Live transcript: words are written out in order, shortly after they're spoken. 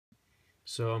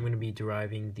So I'm going to be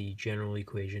deriving the general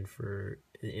equation for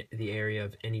the area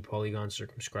of any polygon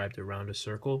circumscribed around a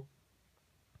circle,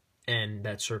 and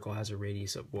that circle has a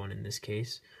radius of 1 in this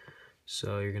case.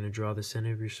 So you're going to draw the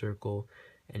center of your circle,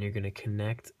 and you're going to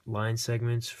connect line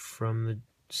segments from the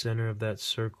center of that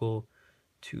circle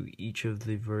to each of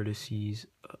the vertices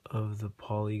of the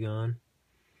polygon.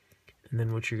 And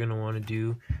then what you're going to want to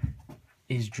do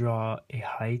is drop a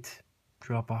height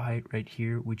right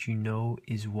here, which you know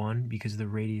is 1 because the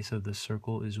radius of the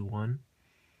circle is 1.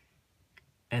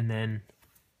 And then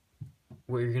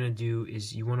what you're going to do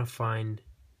is you want to find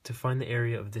the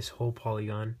area of this whole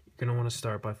polygon. You're going to want to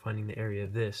start by finding the area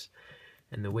of this.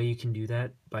 And the way you can do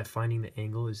that by finding the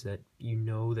angle is that you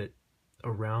know that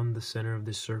around the center of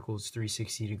this circle is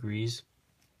 360 degrees.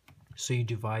 So you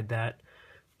divide that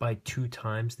by 2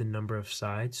 times the number of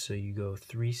sides. So you go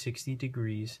 360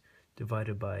 degrees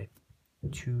divided by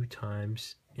 2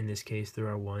 times, in this case there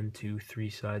are 1, 2, 3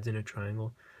 sides in a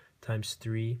triangle, times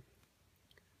 3,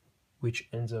 which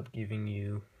ends up giving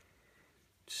you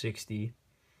 60.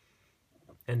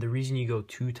 And the reason you go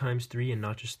 2 times 3 and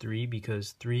not just 3,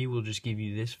 because 3 will just give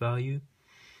you this value,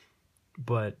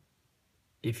 but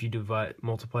if you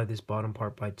multiply this bottom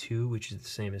part by 2, which is the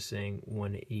same as saying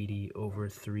 180 over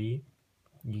 3,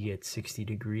 you get 60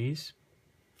 degrees.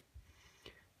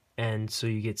 And so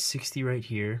you get 60 right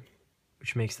here,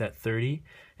 which makes that 30.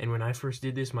 And when I first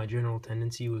did this, my general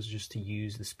tendency was just to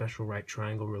use the special right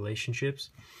triangle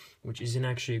relationships, which isn't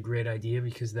actually a great idea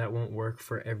because that won't work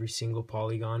for every single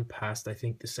polygon past, I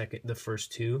think, the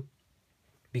first 2,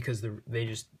 because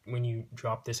when you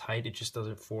drop this height, it just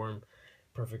doesn't form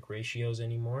perfect ratios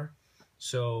anymore.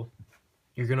 So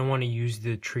you're going to want to use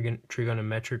the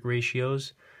trigonometric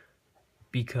ratios,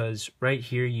 because right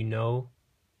here, you know,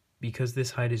 because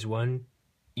this height is 1,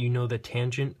 you know the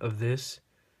tangent of this.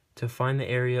 To find the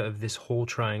area of this whole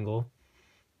triangle,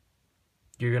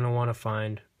 you're going to want to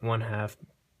find 1/2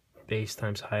 base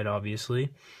times height,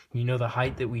 obviously. You know the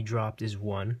height that we dropped is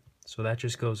 1, so that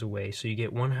just goes away. So you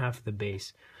get 1/2 of the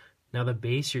base. Now the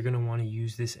base, you're going to want to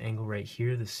use this angle right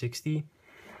here, the 60.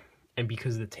 And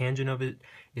because the tangent of it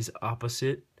is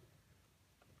opposite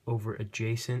over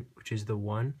adjacent, which is the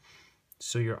 1,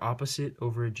 so your opposite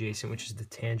over adjacent, which is the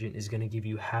tangent, is going to give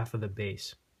you 1/2 of the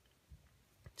base.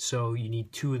 So you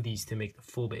need 2 of these to make the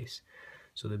full base.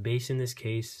 So the base in this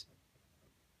case,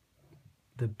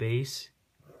 the base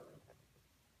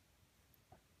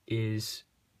is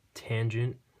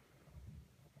tangent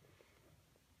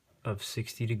of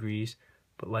 60 degrees.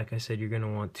 But like I said, you're going to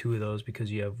want 2 of those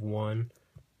because you have 1,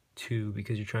 2,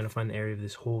 because you're trying to find the area of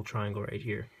this whole triangle right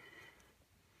here.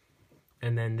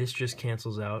 And then this just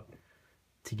cancels out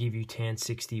to give you tan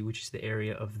 60, which is the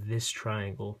area of this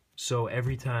triangle. So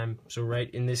every time, so right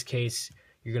in this case,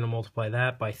 you're going to multiply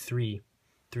that by 3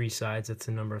 sides. That's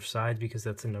the number of sides because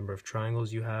that's the number of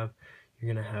triangles you have.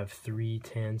 You're going to have 3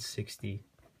 tan 60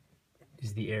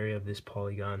 is the area of this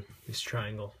polygon, this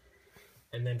triangle.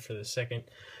 And then for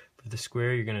the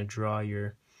square, you're going to draw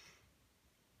your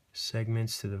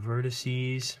segments to the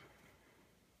vertices.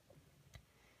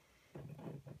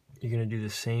 You're going to do the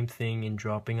same thing in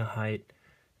dropping a height,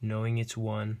 knowing it's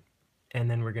 1, and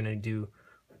then we're going to do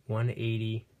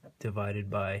 180 divided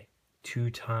by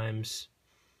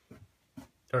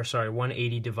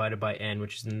 180 divided by n,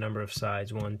 which is the number of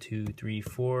sides, 1, 2, 3,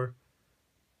 4.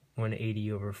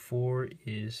 180 over 4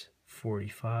 is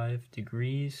 45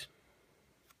 degrees.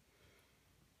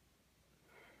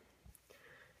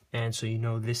 And so you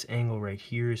know this angle right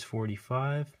here is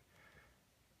 45.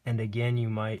 And again, you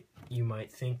might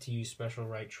think to use special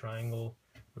right triangle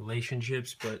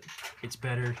relationships, but it's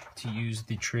better to use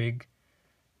the trig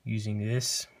using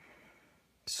this.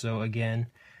 So again,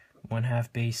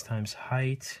 1/2 base times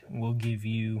height will give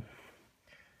you,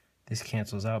 this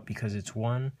cancels out because it's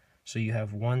 1, so you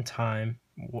have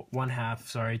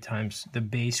 1/2 times the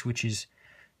base, which is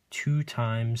 2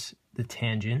 times the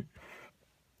tangent,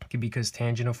 because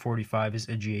tangent of 45 is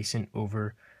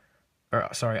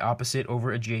opposite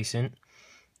over adjacent,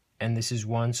 and this is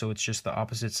 1, so it's just the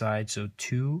opposite side. So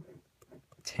 2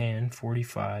 tan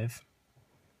 45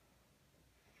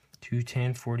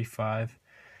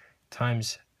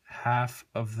 times 1/2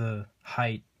 of the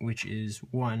height, which is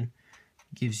 1,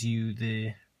 gives you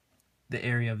the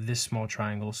area of this small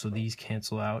triangle. So these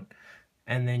cancel out,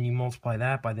 and then you multiply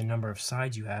that by the number of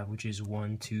sides you have, which is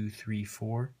 1, 2, 3,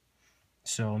 4.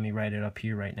 So let me write it up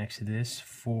here right next to this,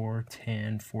 4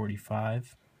 tan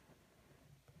 45.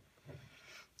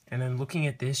 And then looking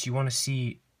at this, you want to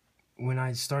see when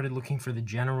I started looking for the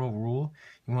general rule,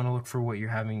 you want to look for what you're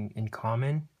having in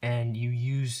common, and you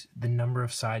use the number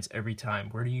of sides every time.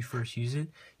 Where do you first use it?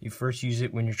 You first use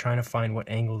it when you're trying to find what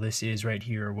angle this is right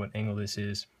here, or what angle this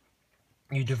is.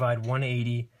 You divide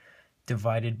 180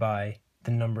 divided by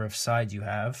the number of sides you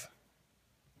have.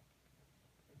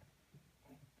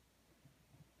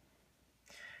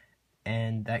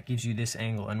 And that gives you this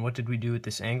angle. And what did we do with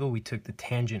this angle? We took the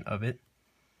tangent of it.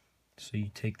 So you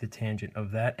take the tangent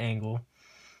of that angle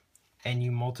and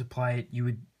you multiply it. You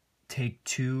would take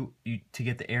to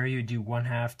get the area, you do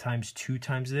 1/2 times 2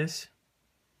 times this.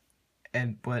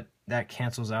 But that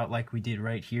cancels out like we did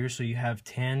right here. So you have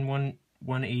tan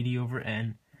 180 over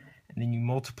n, and then you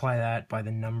multiply that by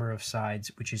the number of sides,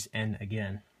 which is n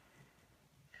again.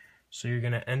 So you're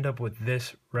going to end up with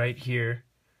this right here.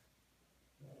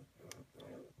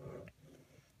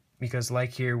 Because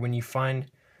like here, when you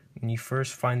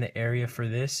first find the area for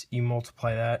this, you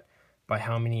multiply that by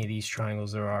how many of these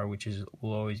triangles there are, which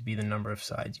will always be the number of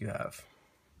sides you have.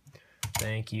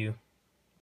 Thank you.